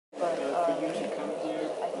usually come here,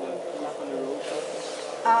 live on the road?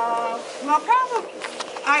 Well, probably,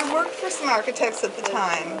 I worked for some architects at the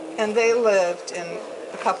time, and they lived in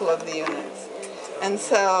a couple of the units. And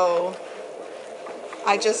so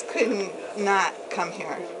I just couldn't not come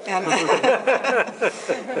here. And,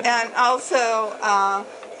 and also,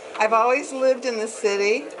 I've always lived in the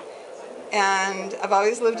city, and I've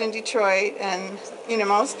always lived in Detroit, and, you know,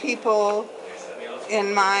 most people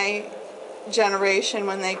in my generation,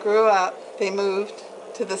 when they grew up, they moved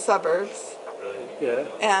to the suburbs. Yeah.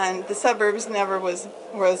 And the suburbs never was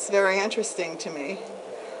very interesting to me.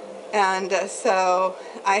 And so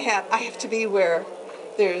I have to be where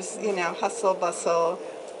there's, you know, hustle, bustle,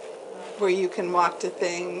 where you can walk to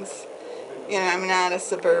things. You know, I'm not a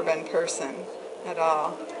suburban person at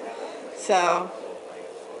all. So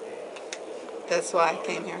that's why I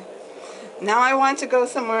came here. Now I want to go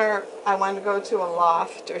somewhere, I want to go to a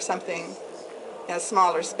loft or something, a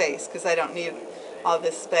smaller space, because I don't need all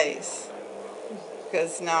this space,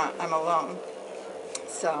 because now I'm alone.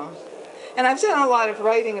 So, and I've done a lot of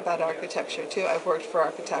writing about architecture too. I've worked for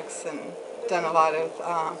architects and done a lot of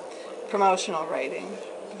promotional writing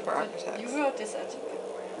for architects. You wrote this article?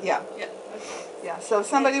 Yeah. Yeah. Yeah, so if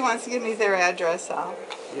somebody wants to give me their address, I'll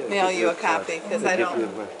mail you a copy, because I don't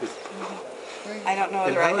know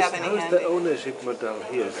whether I have any handy. How is the ownership model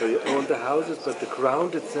here? So you own the houses, but the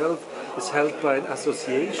ground itself is held by an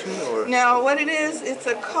association, or? No, what it is, it's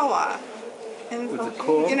a co-op. And, It's a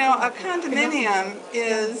co-op? you know, a condominium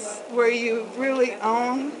is where you really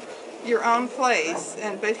own your own place,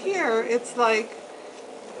 but here it's like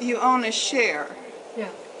you own a share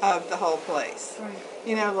of the whole place. Right.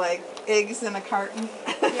 You know, like eggs in a carton.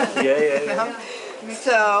 Yeah.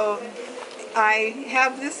 So I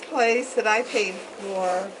have this place that I paid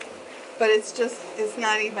for, but it's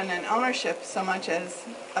not even an ownership so much as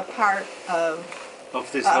a part of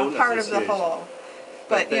this part of the whole.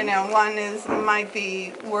 But you know, one might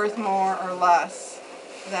be worth more or less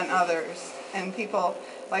than others, and people,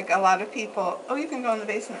 like a lot of people. Oh, you can go in the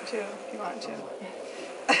basement too if you want to.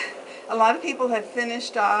 A lot of people have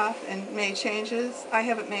finished off and made changes. I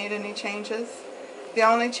haven't made any changes. The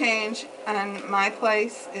only change on my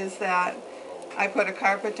place is that I put a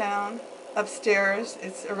carpet down. Upstairs,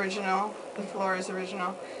 it's original. The floor is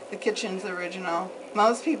original. The kitchen's original.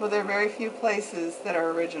 Most people, there are very few places that are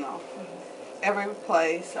original. Every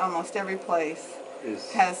place, almost every place,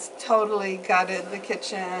 has totally gutted the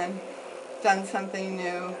kitchen, done something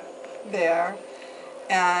new there,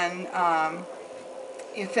 and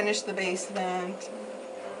you finish the basement,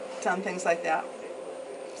 done things like that.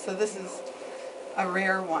 So this is a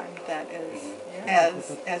rare one that is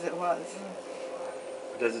as it was.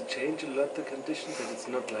 Does it change a lot the conditions that it's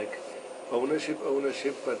not like ownership,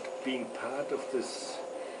 but being part of this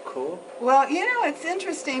co-op? Well, you know, it's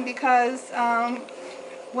interesting because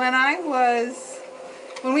when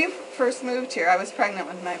we first moved here, I was pregnant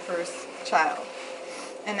with my first child,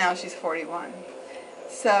 and now she's 41.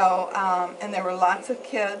 So, and there were lots of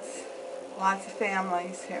kids, lots of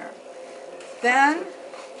families here. Then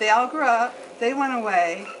they all grew up, they went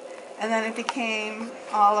away, and then it became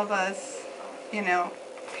all of us, you know,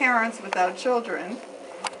 parents without children.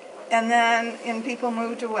 And then people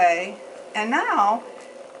moved away, and now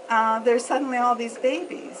there's suddenly all these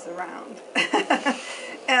babies around.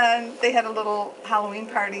 And they had a little Halloween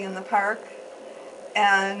party in the park,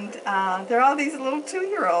 and there are all these little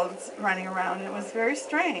 2-year-olds running around. It was very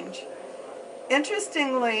strange.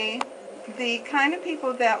 Interestingly, the kind of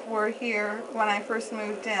people that were here when I first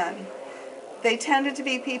moved in, they tended to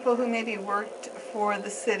be people who maybe worked for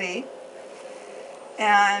the city,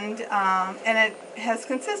 and it has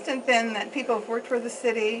consistent been that people have worked for the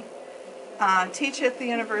city, teach at the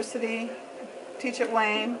university, teach at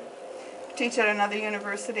Wayne, teach at another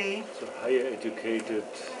university. So higher educated.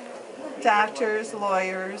 Doctors,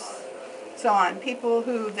 lawyers, so on. People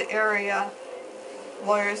who the area,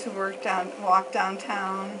 lawyers who walk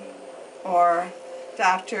downtown, or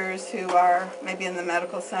doctors who are maybe in the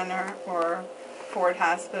medical center or Ford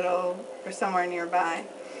Hospital or somewhere nearby.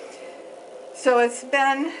 So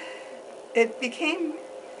it became,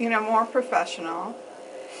 you know, more professional.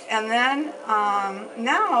 And then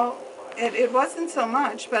now it wasn't so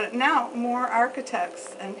much, but now more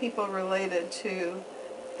architects and people related to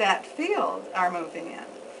that field are moving in.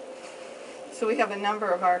 So we have a number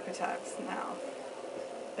of architects now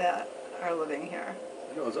that are living here.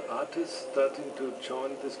 And also artists starting to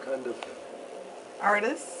join this kind of...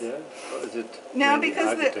 Artists? Yeah? Or is it... No,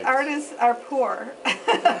 because the artists are poor.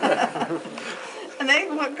 And they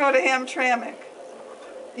go to Hamtramck.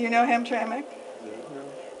 You know Hamtramck?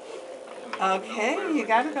 Yeah. Okay, you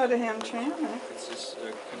got to go to Hamtramck. It's just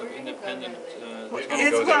kind of independent independent.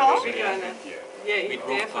 It's well. Yeah, We they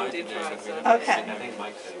drove have by did today. try, so. Okay.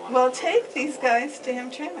 Well, take these guys to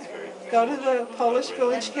Hamtramck. Go to the Polish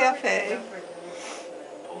Village Cafe.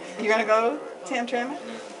 You're gonna go to Hamtramck?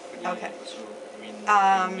 Okay.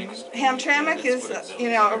 Hamtramck is,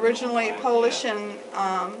 originally Polish and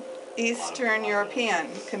Eastern European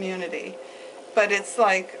community, but it's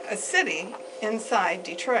like a city inside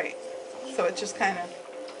Detroit. So it just kind of,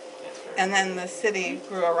 and then the city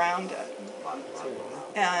grew around it.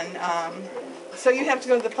 And so you have to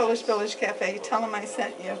go to the Polish Village Cafe. Tell them I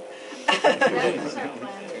sent you.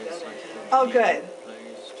 Oh, good.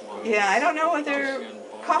 Yeah, I don't know whether,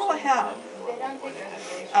 call ahead. They don't take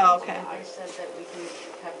reservations. Oh, okay. They said that we can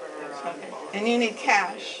pepper Okay. And you need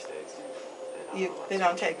cash. They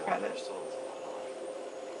don't take credit.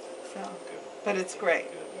 So, but it's great.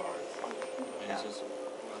 Yeah.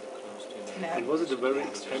 And was it a very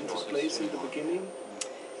expensive place in the beginning?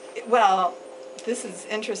 Well, this is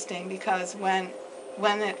interesting because when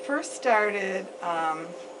it first started,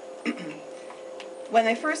 when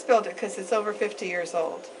they first built it, because it's over 50 years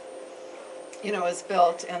old, it was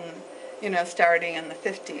built in, starting in the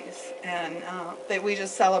 50s, and that we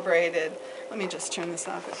just celebrated. Let me just turn this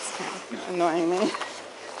off. It's kind of annoying me.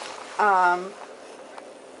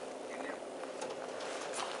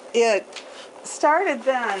 It started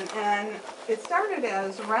then, and it started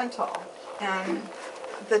as rental, and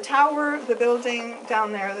the tower, the building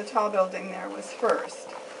down there, the tall building there was first.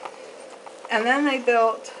 And then they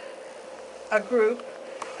built a group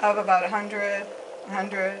of about 100,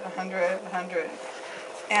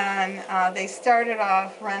 and they started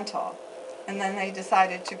off rental, and then they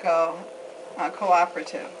decided to go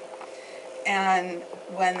cooperative. And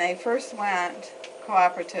when they first went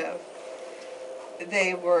cooperative,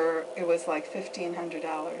 it was like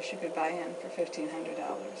 $1,500. You could buy in for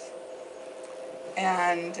 $1,500.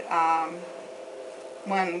 And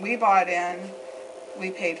when we bought in,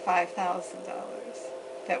 we paid $5,000.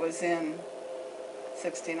 That was in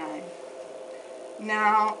 '69.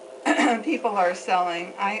 Now, people are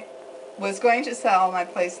selling. I was going to sell my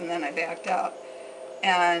place and then I backed out.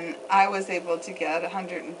 And I was able to get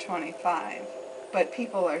 125. But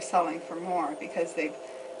people are selling for more because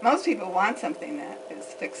most people want something that is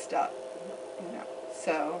fixed up.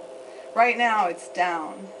 So right now it's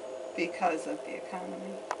down because of the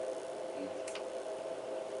economy.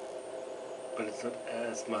 But it's not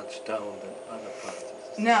as much down than other parts.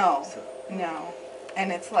 No, So, no.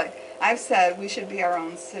 And it's like, I've said we should be our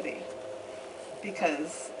own city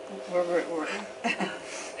because we're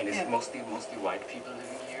And is it mostly white people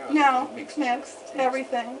living here? Or no, mixed?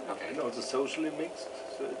 everything. Okay. and also socially mixed,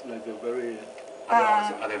 so it's like a very...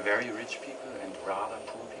 Are there very rich people and rather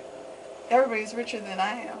poor people? Everybody's richer than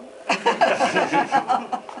I am.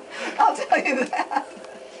 I'll tell you that.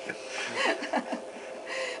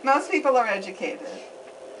 Most people are educated.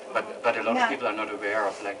 But a lot of people are not aware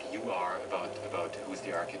of, like you are, about who's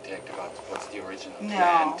the architect, about what's the original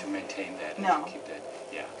plan to maintain that and to keep that.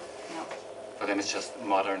 Yeah. No. For them it's just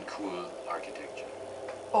modern, cool architecture.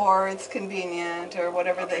 Or it's convenient, or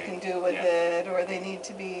whatever they can do with it, or they need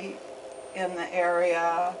to be in the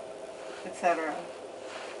area, etc.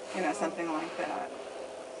 Something like that.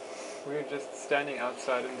 We're just standing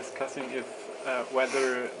outside and discussing if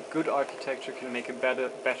whether good architecture can make a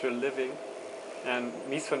better living. And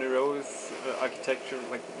Mies van der Rohe's architecture,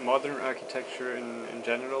 like modern architecture in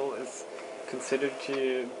general, is considered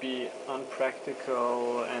to be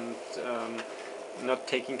unpractical and not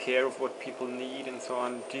taking care of what people need and so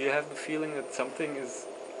on. Do you have the feeling that something is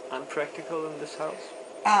unpractical in this house?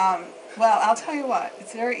 Well, I'll tell you what,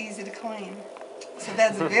 it's very easy to clean. So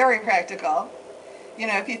that's very practical.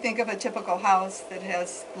 If you think of a typical house that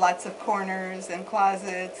has lots of corners and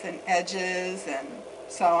closets and edges and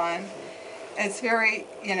so on, it's very,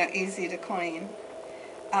 easy to clean.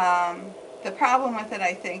 The problem with it,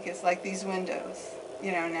 I think, is like these windows.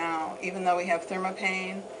 Now, even though we have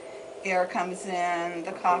thermopane, air comes in,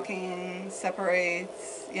 the caulking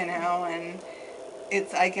separates, and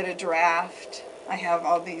I get a draft. I have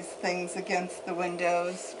all these things against the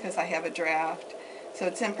windows because I have a draft. So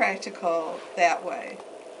it's impractical that way.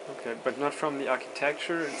 Okay, but not from the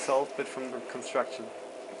architecture itself, but from the construction.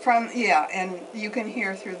 And you can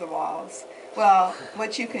hear through the walls. Well,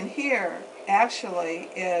 what you can hear actually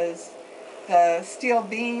is the steel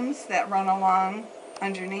beams that run along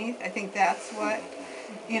underneath. I think that's what,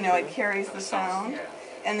 it carries the sound.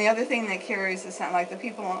 And the other thing that carries the sound, like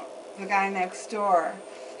the guy next door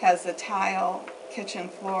has a tile kitchen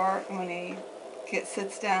floor, and when he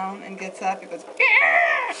sits down and gets up, it goes,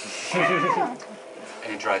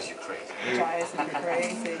 And it drives you crazy. It drives me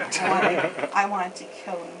crazy. I want to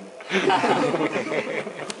kill him.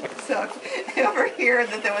 So if you ever hear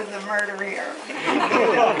that there was a murder here,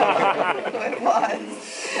 who it was.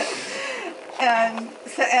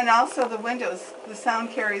 And also the windows, the sound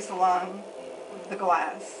carries along the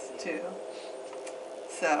glass too.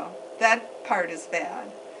 So that part is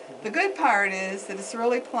bad. The good part is that it's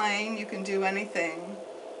really plain. You can do anything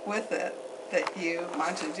with it that you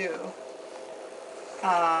want to do.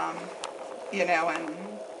 You know, and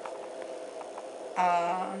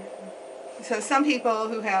so some people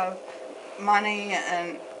who have money,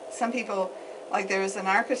 and some people, like there's an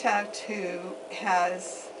architect who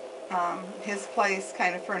has his place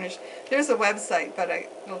kind of furnished. There's a website, but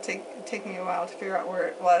it'll take me a while to figure out where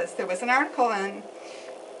it was. There was an article in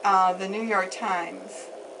the New York Times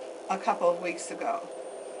a couple of weeks ago,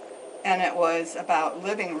 and it was about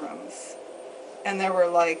living rooms. And there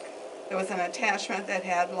was an attachment that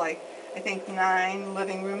had I think 9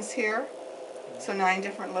 living rooms here, so 9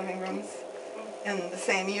 different living rooms in the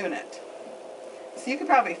same unit. So you could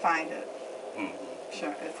probably find it.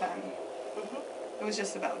 Sure, it's on. It was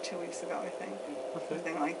just about 2 weeks ago, I think.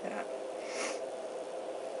 Something like that.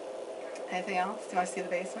 Anything else? Do you want to see the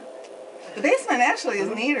basement? The basement actually is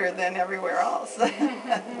neater than everywhere else.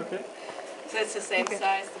 Okay. So it's the same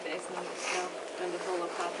size, the basement itself, and the whole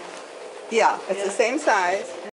apartment? Yeah, it's the same size.